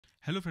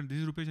Hello friend, this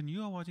is Rupesh and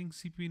you are watching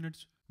CP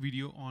Nuts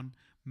video on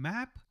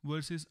map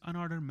versus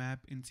unordered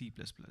map in C++.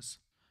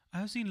 I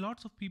have seen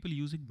lots of people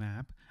using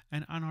map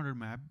and unordered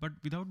map, but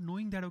without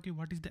knowing that, okay,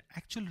 what is the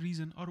actual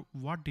reason or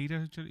what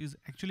data structure is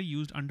actually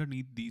used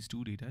underneath these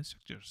two data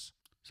structures.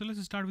 So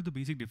let's start with the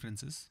basic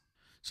differences.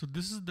 So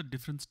this is the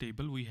difference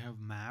table. We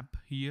have map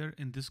here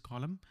in this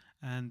column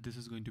and this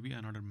is going to be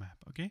unordered map,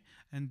 okay?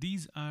 And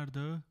these are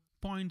the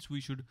points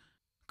we should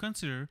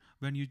consider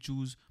when you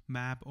choose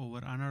map over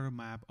unordered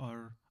map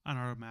or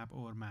unordered map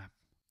over map.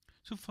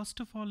 So first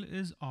of all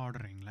is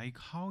ordering, like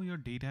how your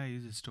data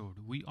is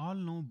stored. We all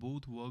know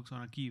both works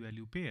on a key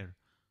value pair.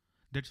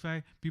 That's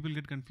why people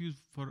get confused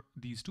for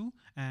these two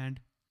and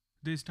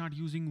they start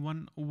using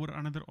one over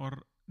another,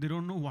 or they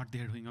don't know what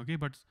they're doing, okay?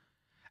 But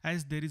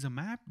as there is a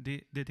map,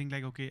 they think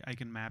like, okay, I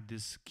can map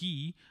this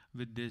key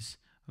with this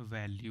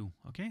value,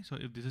 okay? So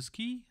if this is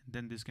key,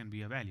 then this can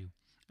be a value.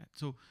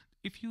 So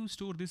if you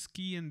store this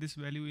key and this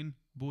value in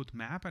both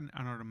map and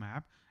another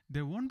map,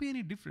 there won't be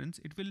any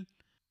difference. It will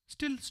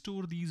still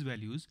store these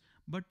values,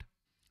 but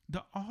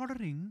the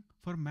ordering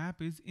for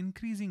map is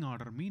increasing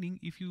order, meaning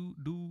if you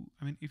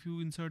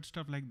insert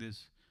stuff like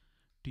this,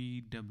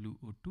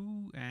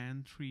 TWO2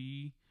 and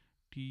 3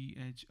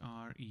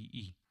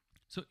 THREE.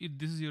 So if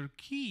this is your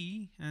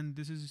key and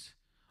this is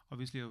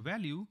obviously a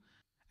value,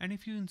 and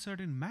if you insert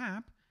in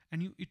map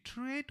and you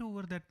iterate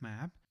over that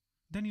map,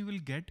 then you will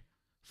get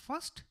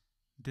first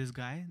this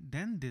guy,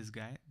 then this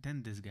guy,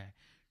 then this guy.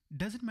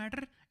 Doesn't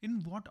matter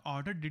in what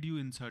order did you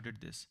inserted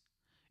this.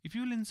 If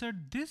you will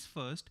insert this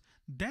first,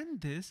 then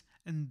this,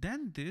 and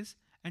then this,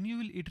 and you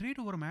will iterate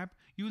over a map,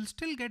 you will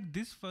still get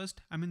this first,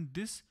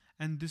 this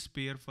and this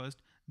pair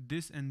first,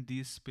 this and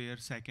this pair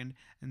second,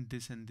 and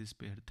this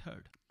pair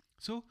third.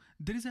 So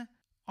there is a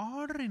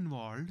order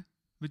involved,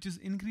 which is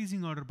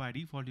increasing order by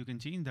default. You can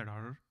change that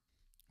order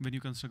when you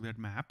construct that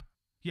map.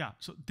 Yeah,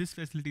 so this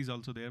facility is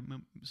also there.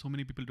 So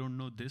many people don't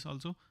know this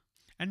also.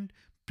 And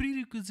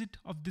prerequisite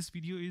of this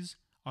video is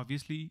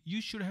obviously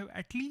you should have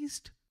at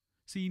least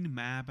seen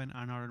map and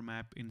unordered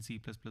map in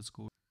C++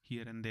 code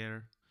here and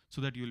there,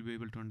 so that you will be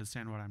able to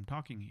understand what I'm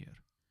talking here.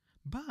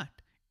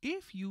 But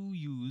if you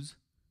use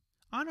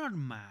unordered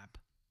map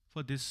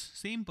for this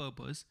same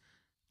purpose,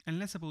 and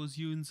let's suppose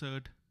you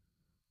insert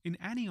in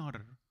any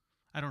order,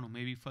 I don't know,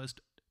 maybe first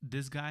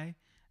this guy,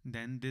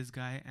 then this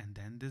guy, and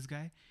then this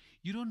guy,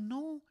 you don't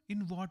know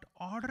in what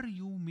order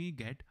you may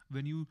get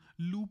when you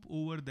loop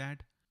over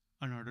that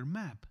unordered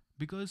map,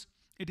 because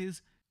it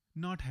is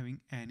not having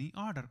any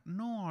order.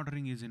 No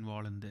ordering is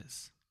involved in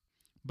this.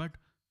 But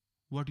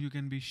what you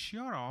can be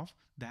sure of,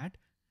 that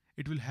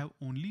it will have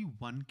only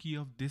one key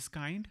of this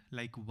kind,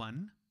 like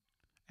 1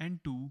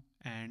 and 2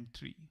 and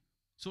 3.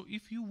 So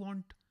if you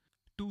want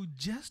to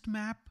just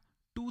map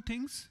two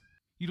things,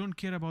 you don't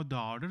care about the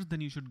orders, then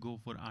you should go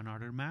for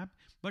unordered map.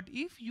 But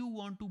if you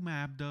want to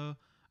map the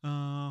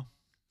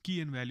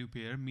key and value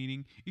pair,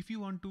 meaning if you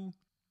want to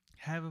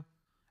have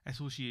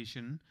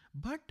association,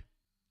 but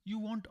you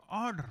want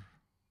order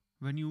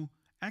when you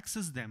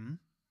access them,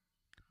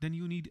 then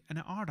you need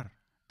an order.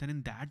 Then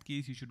in that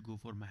case, you should go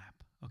for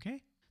map,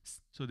 okay?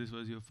 So this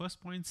was your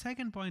first point.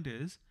 Second point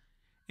is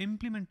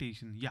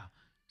implementation. Yeah,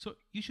 so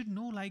you should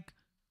know, like,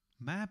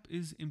 map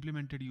is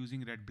implemented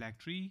using red black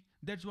tree.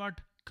 That's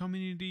what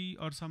community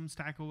or some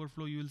Stack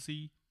Overflow you will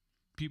see.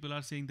 People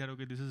are saying that,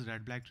 okay, this is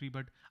red black tree,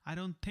 but I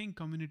don't think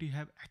community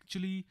have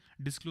actually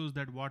disclosed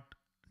that what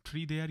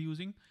tree they are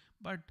using,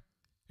 but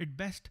it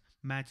best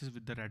matches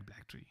with the red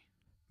black tree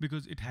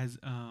because it has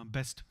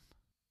best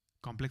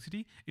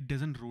complexity. It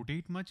doesn't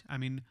rotate much.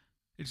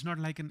 It's not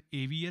like an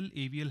AVL.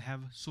 AVL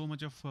have so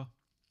much of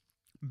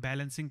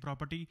balancing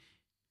property.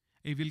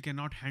 AVL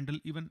cannot handle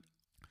even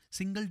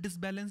single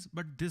disbalance,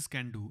 but this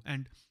can do.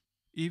 And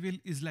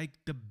AVL is like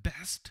the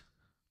best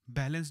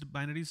balanced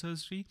binary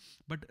search tree,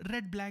 but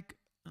red black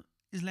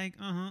is like,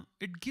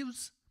 it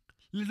gives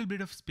little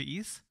bit of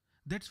space.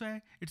 That's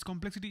why its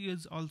complexity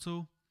is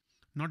also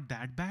not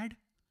that bad.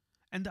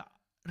 And the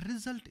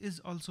result is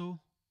also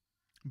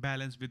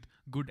balanced with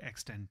good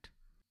extent.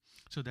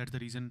 So that's the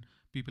reason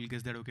people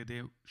guess that, okay,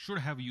 they should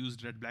have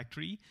used red black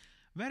tree.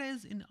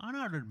 Whereas in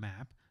unordered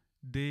map,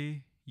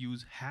 they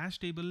use hash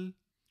table.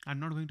 I'm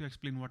not going to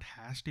explain what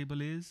hash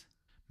table is,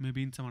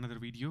 maybe in some another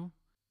video.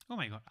 Oh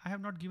my God, I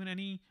have not given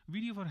any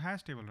video for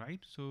hash table, right?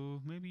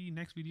 So maybe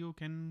next video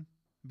can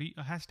be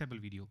a hash table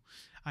video.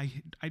 I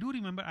do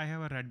remember I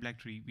have a red black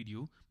tree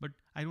video, but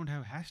I don't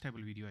have a hash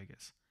table video, I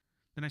guess.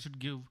 Then I should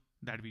give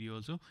that video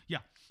also.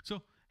 Yeah,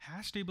 so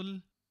hash table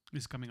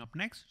is coming up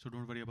next, so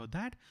don't worry about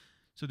that.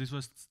 So this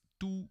was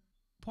 2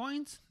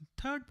 points.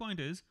 Third point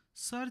is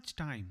search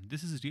time.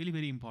 This is really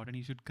very important.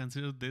 You should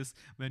consider this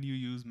when you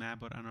use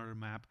map or unordered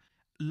map.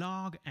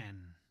 Log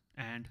n.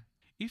 And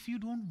if you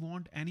don't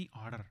want any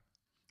order,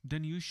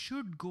 then you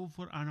should go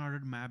for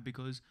unordered map,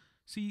 because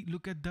see,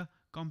 look at the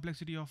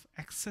complexity of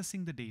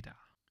accessing the data.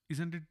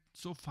 Isn't it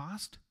so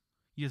fast?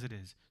 Yes, it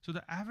is. So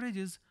the average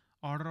is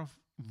order of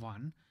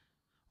 1.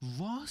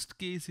 Worst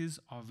case is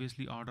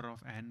obviously order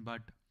of n,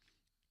 but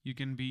you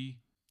can be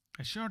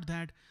assured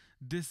that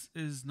this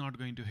is not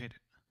going to hit it.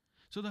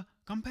 So the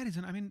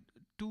comparison, I mean,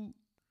 to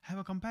have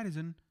a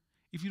comparison,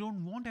 if you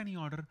don't want any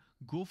order,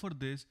 go for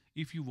this.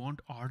 If you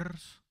want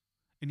orders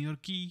in your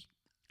key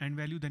and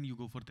value, then you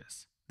go for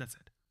this. That's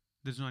it.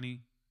 There's no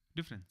any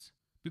difference.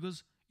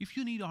 Because if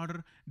you need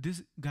order,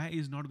 this guy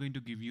is not going to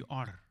give you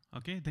order.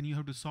 Okay, then you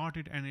have to sort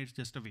it and it's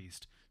just a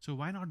waste. So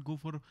why not go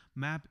for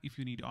map if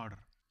you need order?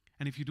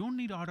 And if you don't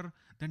need order,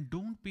 then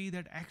don't pay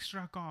that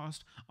extra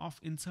cost of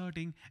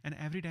inserting. And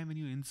every time when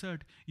you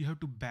insert, you have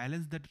to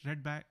balance that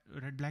red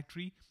black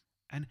tree.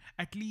 And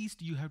at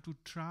least you have to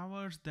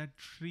traverse that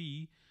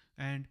tree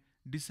and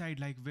decide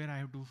like where I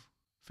have to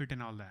fit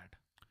and all that.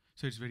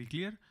 So it's very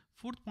clear.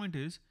 Fourth point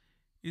is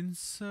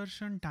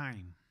insertion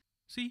time.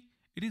 See,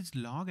 it is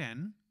log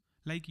n,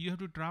 like you have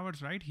to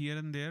traverse right here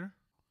and there.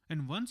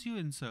 And once you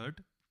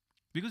insert,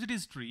 because it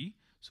is tree,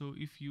 so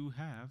if you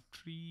have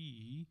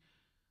tree,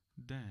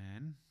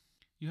 then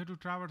you have to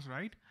traverse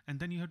right, and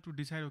then you have to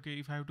decide, okay,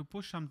 if I have to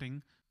push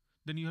something,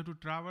 then you have to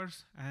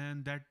traverse,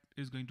 and that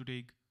is going to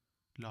take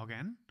log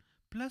n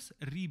plus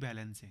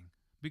rebalancing.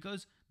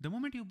 Because the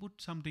moment you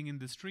put something in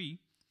this tree,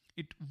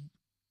 it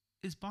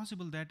is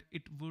possible that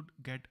it would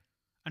get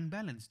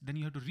unbalanced. Then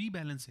you have to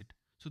rebalance it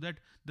so that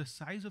the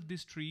size of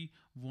this tree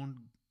won't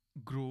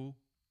grow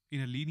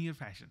in a linear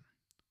fashion,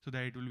 so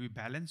that it will be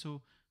balanced,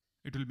 so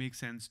it will make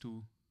sense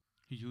to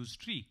use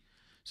tree.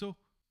 So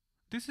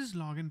this is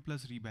log n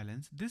plus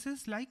rebalance. This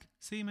is like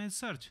same as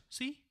search.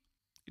 See,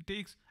 it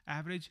takes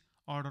average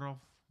order of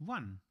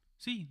 1.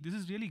 See, this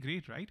is really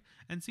great, right?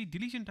 And see,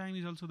 deletion time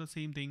is also the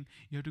same thing.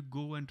 You have to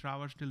go and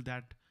traverse till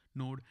that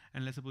node,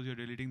 and let's suppose you're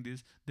deleting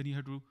this, then you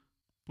have to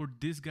put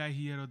this guy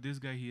here or this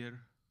guy here,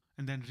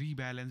 and then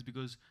rebalance,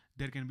 because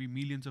there can be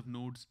millions of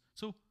nodes.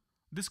 So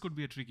this could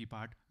be a tricky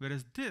part,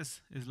 whereas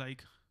this is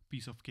like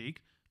piece of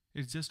cake.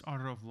 It's just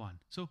order of 1.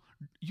 So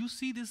you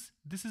see this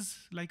is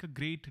like a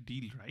great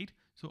deal, right?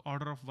 So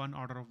order of 1,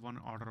 order of 1,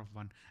 order of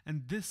 1.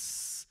 And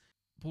this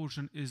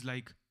portion is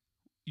like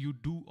you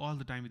do all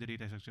the time with the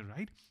data structure,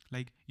 right?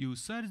 Like you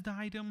search the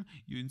item,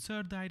 you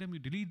insert the item, you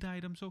delete the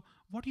item. So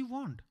what do you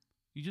want?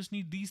 You just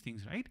need these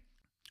things, right?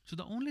 So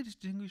the only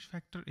distinguish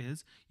factor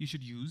is you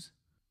should use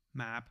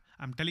map.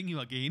 I'm telling you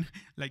again,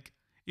 like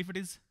if it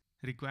is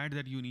required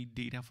that you need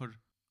data for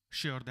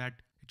sure that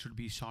it should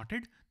be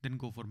sorted, then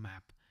go for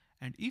map.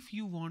 And if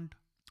you want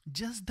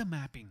just the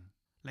mapping,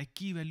 like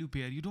key value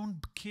pair, you don't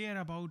care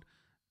about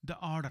the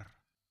order,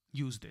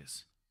 use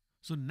this.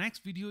 So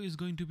next video is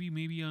going to be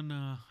maybe on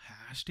a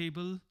hash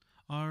table,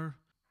 or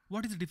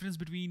what is the difference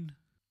between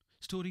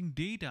storing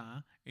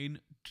data in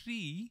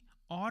tree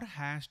or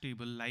hash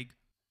table. Like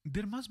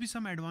there must be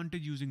some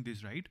advantage using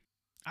this, right?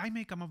 I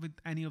may come up with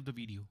any of the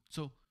video.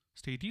 So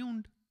stay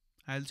tuned.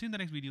 I'll see you in the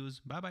next videos.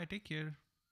 Bye bye. Take care.